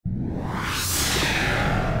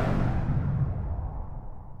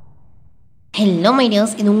Hello my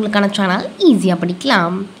dears, இது உங்களுக்கான channel ஈஸியாக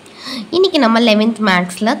படிக்கலாம். இன்றைக்கி நம்ம 11th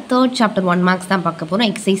மேக்ஸில் 3rd chapter 1 மார்க்ஸ் தான் பார்க்க போகிறோம்.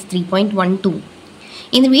 எக்ஸசைஸ் 3.12.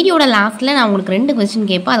 இந்த வீடியோட லாஸ்ட்டில் நான் உங்களுக்கு 2 கொஸ்டின்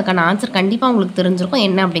கேட்பேன். அதுக்கான ஆன்சர் கண்டிப்பாக உங்களுக்கு தெரிஞ்சிருக்கும்.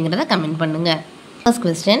 என்ன அப்படிங்கிறத கமெண்ட் பண்ணுங்கள். First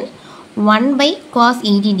question 1/cos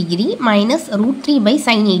 80 degree minus √3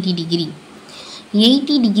 sin 80 degree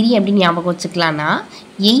 80 degree அப்படின்னு ஞாபகம் வச்சுக்கலான்னா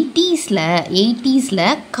 80ஸில்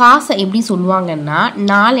காசை எப்படி சொல்லுவாங்கன்னா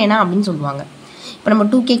 4 எனா அப்படின்னு சொல்லுவாங்க. இப்போ நம்ம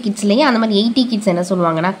 2K கிட்ஸ்லேயே அந்த மாதிரி 80 கிட்ஸ் என்ன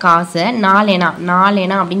சொல்லுவாங்கன்னா காசை 4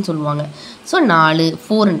 எனா அப்படின்னு சொல்லுவாங்க. ஸோ 4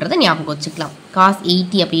 4ன்றதை ஞாபகம் வச்சுக்கலாம். காஸ்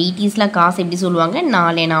 80 அப்போ 80ஸில் காசு எப்படி சொல்லுவாங்க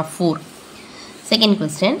 4 எனா 4. Second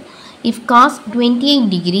question if cos 28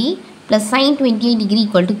 degree plus sine 28 degree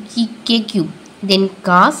equal to K cube then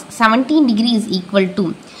cos 17 degree is equal to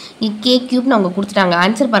K கியூப்னு அவங்க கொடுத்துட்டாங்க.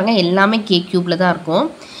 ஆன்சர் பாருங்கள் எல்லாமே K கியூப்பில் தான் இருக்கும்.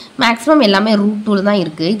 மேக்ஸிமம் எல்லாமே √2 தான்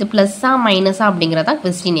இருக்குது. இது ப்ளஸ்ஸா மைனஸா அப்படிங்கிறதா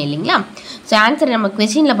கொஸ்டின் இல்லைங்களா? ஸோ ஆன்சர் நம்ம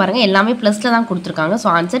கொஸ்டினில் பாருங்கள் எல்லாமே ப்ளஸில் தான் கொடுத்துருக்காங்க. ஸோ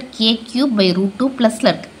ஆன்சர் K3/√2 ப்ளஸில்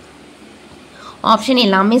இருக்குது. ஆப்ஷன்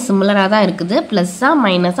எல்லாமே சிமிலராக தான் இருக்குது. ப்ளஸ்ஸா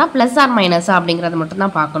மைனஸா ப்ளஸ் ஆர் மைனஸா அப்படிங்கிறத மட்டும்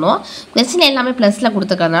தான் பார்க்கணும். கொஸ்டின் எல்லாமே ப்ளஸில்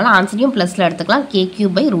கொடுத்துருக்கறதுனால ஆன்சரையும் ப்ளஸில் எடுத்துக்கலாம்.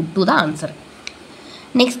 K3/√2 தான் answer.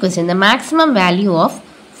 Next question the maximum value of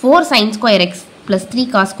 4 sin² x plus 3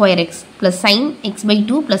 cos² x plus sin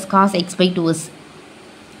x/2 plus cos x/2 is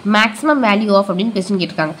maximum value of அப்படின்னு கொஸ்டின்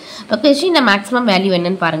கேட்டிருக்காங்க. இப்போ கொஸ்டினில் மேக்ஸிமம் வேல்யூ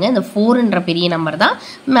என்னன்னு பாருங்கள். இந்த 4ன்ற பெரிய நம்பர் தான்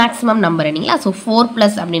மேக்ஸிமம் நம்பர் இல்லைங்களா? ஸோ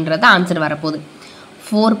 4+ அப்படின்றது ஆன்சர் வரப்போகுது.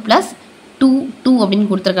 4+2 அப்படின்னு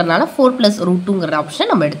கொடுத்துருக்கறதுனால 4+√2ங்கிற ஆப்ஷன்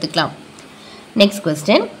நம்ம எடுத்துக்கலாம். நெக்ஸ்ட்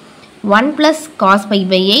கொஸ்டின் 1 cos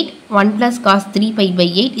π/8 1 cos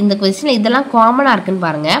 3π/8 இந்த கொஸ்டினில் இதெல்லாம் காமனாக இருக்குன்னு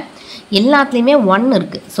பாருங்கள். எல்லாத்துலேயுமே 1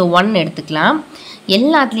 இருக்குது. ஸோ 1 எடுத்துக்கலாம்.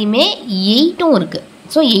 எல்லாத்துலேயுமே 8ம் இருக்குது.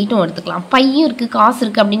 ஸோ 8ம் எடுத்துக்கலாம். பையும் இருக்குது காசு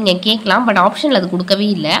இருக்குது அப்படின்னு நீங்கள் கேட்கலாம். பட் ஆப்ஷனில் அது கொடுக்கவே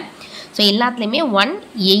இல்லை. ஸோ எல்லாத்துலேயுமே 1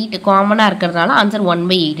 8 காமனாக இருக்கிறதுனால ஆன்சர்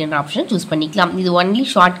 1/8 ஆப்ஷன் சூஸ் பண்ணிக்கலாம். இது ஒன்லி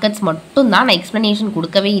ஷார்ட்கட்ஸ் மட்டும் தான். நான் எக்ஸ்ப்ளனேஷன்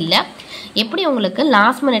கொடுக்கவே இல்லை. எப்படி உங்களுக்கு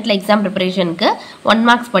லாஸ்ட் மினிட்ல எக்ஸாம் ப்ரிப்பரேஷனுக்கு 1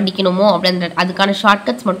 மார்க்ஸ் படிக்கணுமோ அப்படின்ற அதுக்கான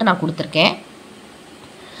ஷார்ட்கட்ஸ் மட்டும் நான் கொடுத்துருக்கேன்.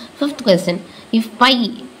 Fifth question if by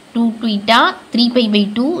 2θ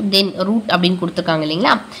 3π/2 then root அப்படின்னு கொடுத்துருக்காங்க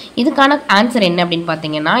இல்லைங்களா? இதுக்கான ஆன்சர் என்ன அப்படின்னு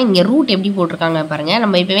பார்த்தீங்கன்னா இங்கே ரூட் எப்படி போட்டிருக்காங்க பாருங்கள்.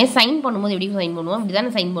 நம்ம எப்பவுமே சைன் பண்ணும்போது எப்படி சைன் பண்ணுவோம்? இப்படி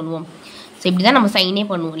தானே சைன் பண்ணுவோம். ஸோ இப்படி தான் நம்ம சைனே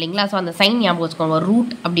பண்ணுவோம் இல்லைங்களா? ஸோ அந்த சைன் ஞாபகம் வச்சுக்கோங்க.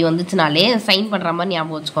 ரூட் அப்படி வந்துச்சுனாலே சைன் பண்ணுற மாதிரி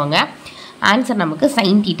ஞாபகம் வச்சுக்கோங்க. ஆன்சர் நமக்கு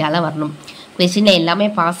sin θ வரணும். கொஸ்டினில் எல்லாமே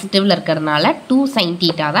பாசிட்டிவில் இருக்கிறதுனால 2 sin θ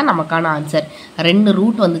தான் நமக்கான ஆன்சர். 2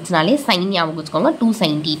 ரூட் வந்துச்சுனாலே சைன் ஞாபகம் வச்சுக்கோங்க. 2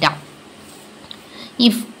 sin θ.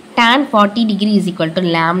 If tan 40 degree is equal to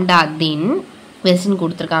lambda then question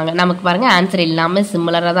கொடுத்துருக்காங்க. நமக்கு பாருங்கள் ஆன்சர் எல்லாமே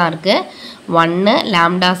சிமிலராக தான் இருக்குது. 1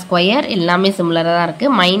 λ² எல்லாமே சிமிலராக தான்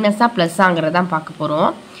இருக்குது. மைனஸாக ப்ளஸ்ஸாங்கிறது தான் பார்க்க போகிறோம்.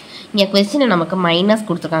 இங்கே கொஸ்டினை நமக்கு மைனஸ்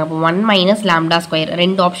கொடுத்துருக்காங்க. இப்போ 1 - λ²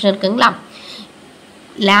 2 ஆப்ஷன் இருக்குங்களா?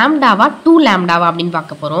 லாம்டாவா 2 லாம்டாவா அப்படின்னு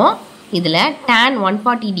பார்க்க போகிறோம். இதில் tan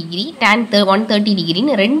 140 டிகிரி tan 130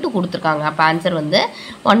 டிகிரின்னு 2 கொடுத்துருக்காங்க. அப்போ ஆன்சர் வந்து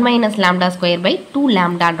 1 - λ²/2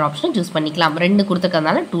 லாம்டான்ற ஆப்ஷன் சூஸ் பண்ணிக்கலாம். 2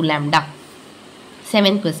 கொடுத்துருக்கறதுனால 2 lambda.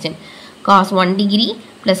 7th question cos 1 degree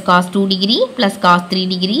plus cos 2 degree plus cos 3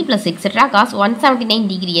 degree plus etcetera cos 179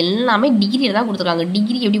 degree எல்லாமே டிகிரியில் தான் கொடுத்துருக்காங்க.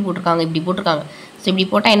 டிகிரி எப்படி போட்டிருக்காங்க? இப்படி போட்டிருக்காங்க. ஸோ இப்படி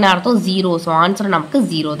போட்டால் என்ன அர்த்தம்? 0. ஸோ ஆன்சர் நமக்கு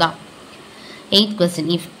 0 தான். 8th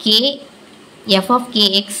question if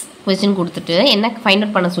f(kx) question கொடுத்துட்டு என்ன ஃபைண்ட்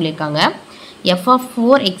அவுட் பண்ண சொல்லியிருக்காங்க?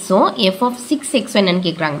 f(4x)ம் f(6x) என்னன்னு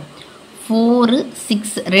கேட்குறாங்க. 4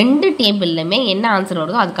 6 2 டேபிள்லையுமே என்ன ஆன்சர்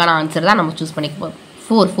வருதோ அதுக்கான ஆன்சர் தான் நம்ம சூஸ் பண்ணிக்க போகிறோம்.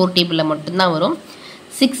 4 டேபிளில் மட்டும்தான் வரும்.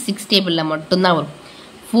 6 டேபிளில் மட்டும்தான் வரும்.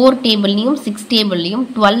 4 டேபிள்லையும் 6 டேபிள்லையும்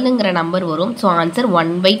 12ங்கிற நம்பர் வரும். ஸோ ஆன்சர்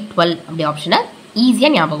 1/12 அப்படி ஆப்ஷனை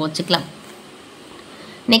ஈஸியாக ஞாபகம் வச்சுக்கலாம்.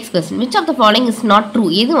 Next question which of the following is not true?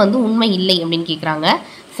 எது வந்து உண்மை இல்லை அப்படின்னு கேட்குறாங்க.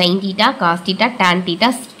 sin θ cos θ tan θ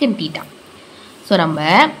sec θ. So நம்ம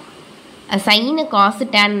சைனு காசு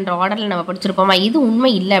டேன்ன்ற ஆர்டரில் நம்ம படிச்சிருப்போமா? இது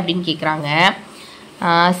உண்மை இல்லை அப்படின்னு கேட்குறாங்க.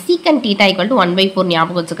 sec θ = 1/4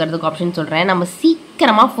 ஞாபகம் வச்சுக்கிறதுக்கு ஆப்ஷன் சொல்கிறேன். நம்ம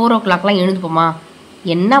சீக்கிரமாக 4 o'clockலாம் எழுந்துப்போமா?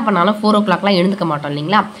 என்ன பண்ணாலும் 4 o'clockலாம் எழுந்துக்க மாட்டோம்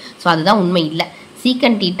இல்லைங்களா? ஸோ அதுதான் உண்மை இல்லை. sec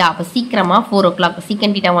θ அப்போ சீக்கிரமாக 4 o'clock sec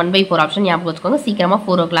θ 1/4 ஆப்ஷன் ஞாபகம் வச்சுக்கோங்க. சீக்கிரமாக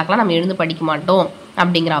 4 o'clockலாம் நம்ம எழுந்து படிக்க மாட்டோம்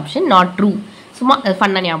அப்படிங்கிற ஆப்ஷன் நாட் ட்ரூ. சும்மா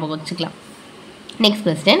ஃபன்னாக ஞாபகம் வச்சுக்கலாம். Next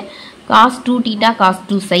question cos 2θ cos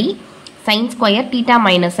 2 sin²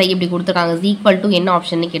 θ - இப்படி கொடுத்துருக்காங்க. இஸ் ஈக்குவல் டு என்ன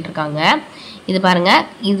ஆப்ஷன் கேட்டிருக்காங்க. இது பாருங்கள்.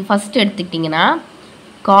 இது ஃபஸ்ட் எடுத்துக்கிட்டிங்கன்னா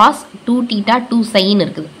cos 2θ 2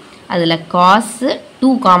 இருக்குது. அதில் cos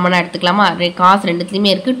 2 காமனாக எடுத்துக்கலாமா? cos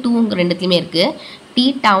ரெண்டுத்துலேயுமே இருக்குது, 2 ரெண்டுத்துலேயுமே இருக்குது.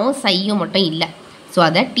 θவும் சையும் மட்டும் இல்லை. ஸோ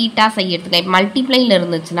அதை θ சை எடுத்துக்கலாம். இப்போ மல்டிப்ளையில்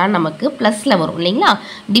இருந்துச்சுன்னா நமக்கு ப்ளஸில் வரும் இல்லைங்களா?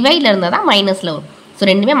 டிவைடில் இருந்தால் தான் மைனஸில் வரும். ஸோ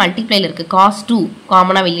ரெண்டுமே மல்டிப்ளையில் இருக்குது. cos 2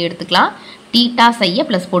 காமனாக வெளியே எடுத்துக்கலாம். θ சையை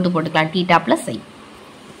ப்ளஸ் போட்டுக்கலாம். θ + சை.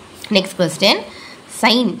 Next question,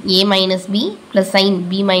 sin a minus b plus sin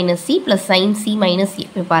b minus c plus sin c minus a.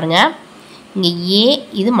 பாருங்க இங்கே a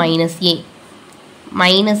இது minus a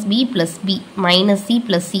minus b plus b minus c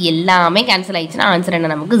plus c எல்லாமே கேன்சல் ஆயிடுச்சுன்னா ஆன்சர்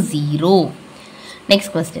என்ன நமக்கு 0. Next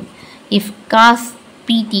question, if cos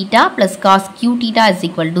p theta plus cos q theta is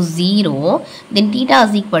equal to 0, then theta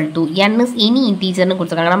is equal to n is any integer னு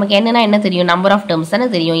கொடுத்துருக்காங்க. நமக்கு என்னன்னா என்ன தெரியும், நம்பர் ஆஃப் டேர்ம்ஸ் தானே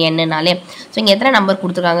தெரியும் என்னன்னாலே. ஸோ இங்கே எத்தனை நம்பர்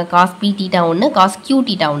கொடுத்துருக்காங்க, cos p theta ஒன்று cos q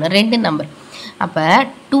theta ஒன்று, ரெண்டு நம்பர். அப்போ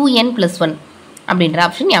 2n plus 1 அப்படின்ற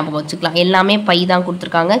ஆப்ஷன் ஞாபகம் வச்சுக்கலாம். எல்லாமே பை தான்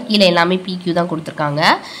கொடுத்துருக்காங்க, கீழே எல்லாமே pq தான் கொடுத்துருக்காங்க.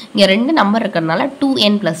 இங்கே ரெண்டு நம்பர் இருக்கிறதுனால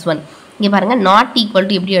 2n plus 1. இங்கே பாருங்கள் நாட் ஈக்குவல்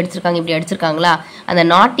டு எப்படி அடிச்சிருக்காங்க, இப்படி அடிச்சிருக்காங்களா, அந்த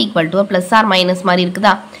not equal to plus R minus மாதிரி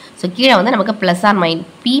இருக்குதா. ஸோ கீழே வந்து நமக்கு plus R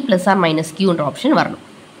p plus R minus க்யூன்ற option வரணும்.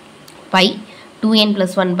 By 2n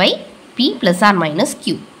plus 1 by p plus or minus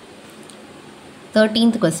q.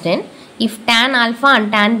 13th question, if tan alpha and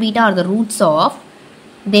tan beta are the roots of,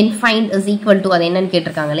 then find is equal to, அது என்னன்னு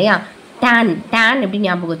கேட்டிருக்காங்க இல்லையா. tan எப்படி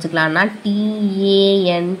ஞாபகம் வச்சுக்கலாம்னா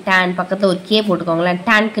tan, tan பக்கத்தில் ஒரு k போட்டுக்கோங்களேன்,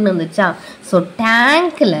 டேங்க்குன்னு வந்துச்சா. ஸோ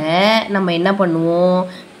டேங்க்கில் நம்ம என்ன பண்ணுவோம்,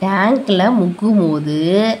 டேங்க்கில் முக்கும் போது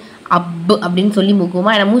அப் அப்படின்னு சொல்லி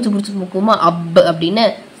முக்குவோமா, ஏன்னா மூச்சு பிடிச்சி முக்குவோமா அப் அப்படின்னு.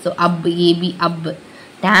 ஸோ அப் ஏபி அப்,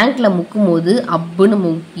 டேங்க்கில் முக்கும் போது அப்புன்னு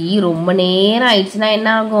முக்கி ரொம்ப நேரம் ஆயிடுச்சுன்னா என்ன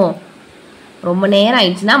ஆகும், ரொம்ப நேரம்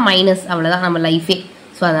ஆயிடுச்சுன்னா மைனஸ், அவ்வளோதான் நம்ம லைஃபே.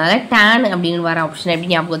 ஸோ அதனால் tan அப்படின்னு வர ஆப்ஷன்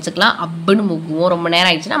எப்படி ஞாபகம் வச்சுக்கலாம், அப்புன்னு முக்குவோம், ரொம்ப நேரம்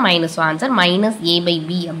ஆயிடுச்சுன்னா minus. Answer minus a by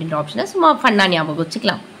b அப்படின்ற ஆப்ஷனை சும்மா ஃபன்னாக ஞாபகம்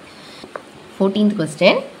வச்சுக்கலாம். 14th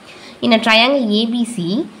question, in a triangle ABC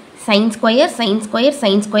sin square sin square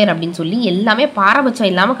sin square அப்படின்னு சொல்லி எல்லாமே பாரபட்சம்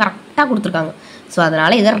இல்லாமல் கரெக்டாக கொடுத்துருக்காங்க. ஸோ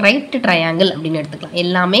அதனால் இதை ரைட் ட்ரையாங்கிள் அப்படின்னு எடுத்துக்கலாம்.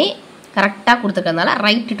 எல்லாமே கரெக்டாக கொடுத்துருக்கறதுனால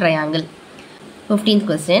right triangle. 15th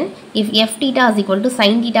question, if f theta is equal to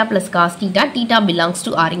sin theta plus cos theta, theta belongs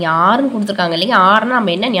to r. இங்கே ஆறுன்னு கொடுத்துருக்காங்க இல்லைங்க, ஆறுனா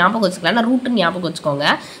நம்ம என்ன ஞாபகம் வச்சுக்கலாம்னா ரூட்டுன்னு ஞாபகம் வச்சுக்கோங்க.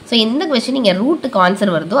 ஸோ எந்த கொஸ்டின் இங்கே ரூட்டுக்கு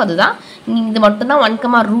ஆன்சர் வருதோ அதுதான், இது மட்டும்தான்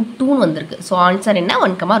 1,√2ன்னு வந்திருக்கு. ஸோ ஆன்சர் என்ன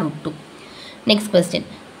 1,√2. Next question,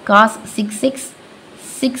 cos 6x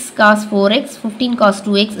 6 cos 4x 15 cos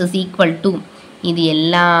 2x is equal to, இது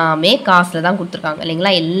எல்லாமே காசில் தான் கொடுத்துருக்காங்க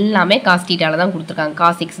இல்லைங்களா, எல்லாமே காஸ் டீட்டாவில் தான் கொடுத்துருக்காங்க,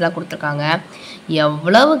 காஸ் எக்ஸ் தான் கொடுத்துருக்காங்க.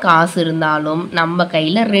 எவ்வளவு காசு இருந்தாலும் நம்ம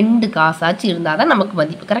கையில் 2 காசாச்சு இருந்தால் தான் நமக்கு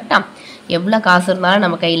மதிப்பு. கரெக்டாக, எவ்வளோ காசு இருந்தாலும்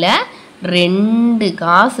நம்ம கையில் 2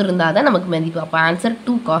 காசு இருந்தால் தான் நமக்கு மதிப்பு. அப்போ ஆன்சர்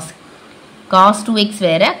 2 காஸ் 2x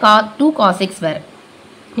வேறு, 2 cos x வேறு.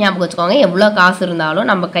 ஞாபகம் வச்சுக்கோங்க, எவ்வளோ காசு இருந்தாலும்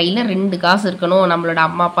நம்ம கையில் 2 காசு இருக்கணும். நம்மளோட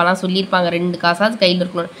அம்மா அப்பாலாம் சொல்லியிருப்பாங்க 2 காசாவது கையில்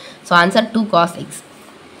இருக்கணும். So answer 2 cos x.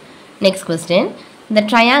 Next question, the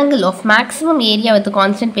triangle of maximum area with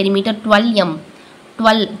constant perimeter 12m.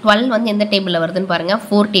 12 வந்து எந்த டேபிளில் வருதுன்னு பாருங்கள்,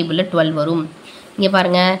 4 டேபிளில் 12 வரும். இங்கே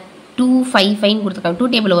பாருங்கள் 2 5 5 கொடுத்துருக்காங்க, 2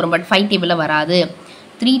 டேபிளில் வரும், பட் 5 டேபிளில் வராது.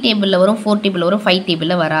 3 டேபிளில் வரும், 4 டேபிளில் வரும், 5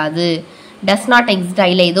 டேபிளில் வராது. டஸ் நாட் எக்ஸிஸ்ட்,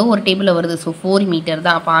 இல்லை ஏதோ ஒரு டேபிளில் வருது. ஸோ 4 மீட்டர்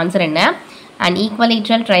தான். அப்போ ஆன்சர் என்ன, an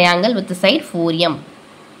equilateral triangle with the side 4m.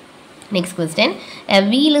 Next question, a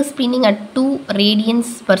wheel is spinning at 2 radians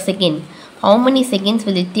per second. How many seconds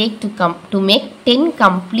will it take to make 10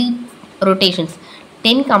 complete rotations?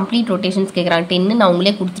 10 complete rotations கேட்குறாங்க. 10 நான்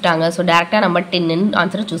உங்களே கொடுத்துட்டாங்க. So டேரெக்டாக நம்ம 10ன்னு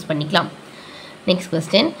ஆன்சரை choose பண்ணிக்கலாம். Next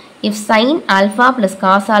question, if sin alpha plus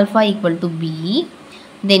cos alpha equal to b,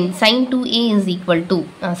 then sin 2a is equal to,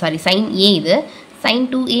 sin a இது, sin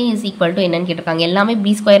 2a is equal to என்னன்னு கேட்டிருக்காங்க. எல்லாமே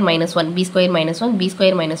b square minus 1, b square minus 1, b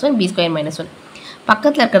square minus 1, b square minus 1.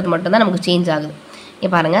 பக்கத்தில் இருக்கிறது மட்டும்தான் நமக்கு change ஆகுது. இங்கே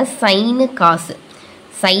பாருங்கள், சைனு காசு,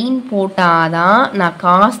 சைன் போட்டால் தான் நான்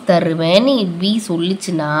காசு தருவேன்னு பி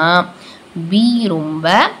சொல்லிச்சுன்னா பி ரொம்ப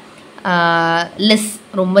லெஸ்,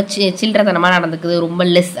 ரொம்ப சில்லறத்தனமாக நடந்துக்குது, ரொம்ப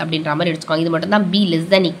லெஸ் அப்படின்ற மாதிரி எடுத்துக்கோங்க. இது மட்டும்தான் பி லெஸ்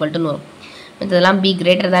தேன் ஈக்குவல் வரும். இதெல்லாம் பி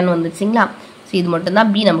கிரேட்டர் தேன் வந்துச்சுங்களா. ஸோ இது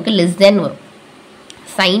மட்டும்தான் பி நமக்கு லெஸ் தேன் வரும்.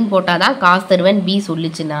 சைன் போட்டால் தான் காசு தருவேன் பி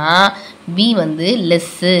சொல்லிச்சுன்னா பி வந்து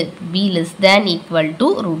less, B less than equal to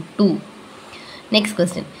 √2. Next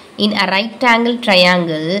question, in a right angle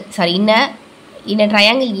triangle, sorry in a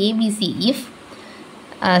triangle ABC, if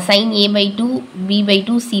sin a by 2 b by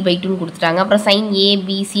 2 c by 2 கொடுத்துட்டாங்க, அப்புறம் sin a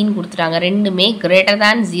b cன்னு கொடுத்துட்டாங்க, ரெண்டுமே greater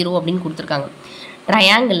than 0 அப்படின்னு கொடுத்துருக்காங்க.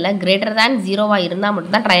 ட்ரையாங்கிளில் greater than 0வாக இருந்தால்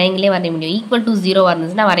மட்டும்தான் ட்ரையாங்கிளே வரைய முடியும். ஈக்குவல் டு 0வாக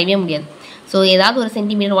இருந்துச்சுன்னா வரையவே முடியாது. ஸோ ஏதாவது ஒரு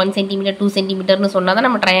சென்டிமீட்டர், 1 சென்டிமீட்டர், 2 சென்டிமீட்டர்னு சொன்னால் தான்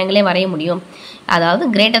நம்ம ட்ரையாங்கிளே வரைய முடியும். அதாவது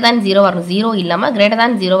greater than 0வாக இருக்கும், 0 இல்லாமல் greater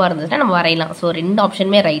than 0வாக இருந்துச்சுன்னா நம்ம வரையலாம். ஸோ ரெண்டு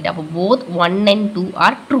ஆப்ஷனுமே ரைட். அப்போ both 1 and 2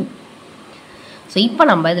 are true. So இப்போ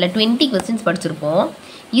நம்ம இதில் 20 கொஸ்டின்ஸ் படிச்சிருப்போம்.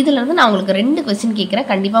 இதிலேருந்து நான் உங்களுக்கு 2 கொஸ்டின் கேட்குறேன்,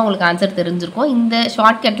 கண்டிப்பாக உங்களுக்கு ஆன்சர் தெரிஞ்சிருக்கும். இந்த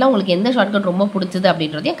ஷார்ட்கட்டில் உங்களுக்கு எந்த ஷார்ட்கட் ரொம்ப பிடிச்சது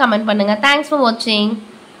அப்படின்றதையும் கமெண்ட் பண்ணுங்கள். தேங்க்ஸ் ஃபார் வாட்சிங்.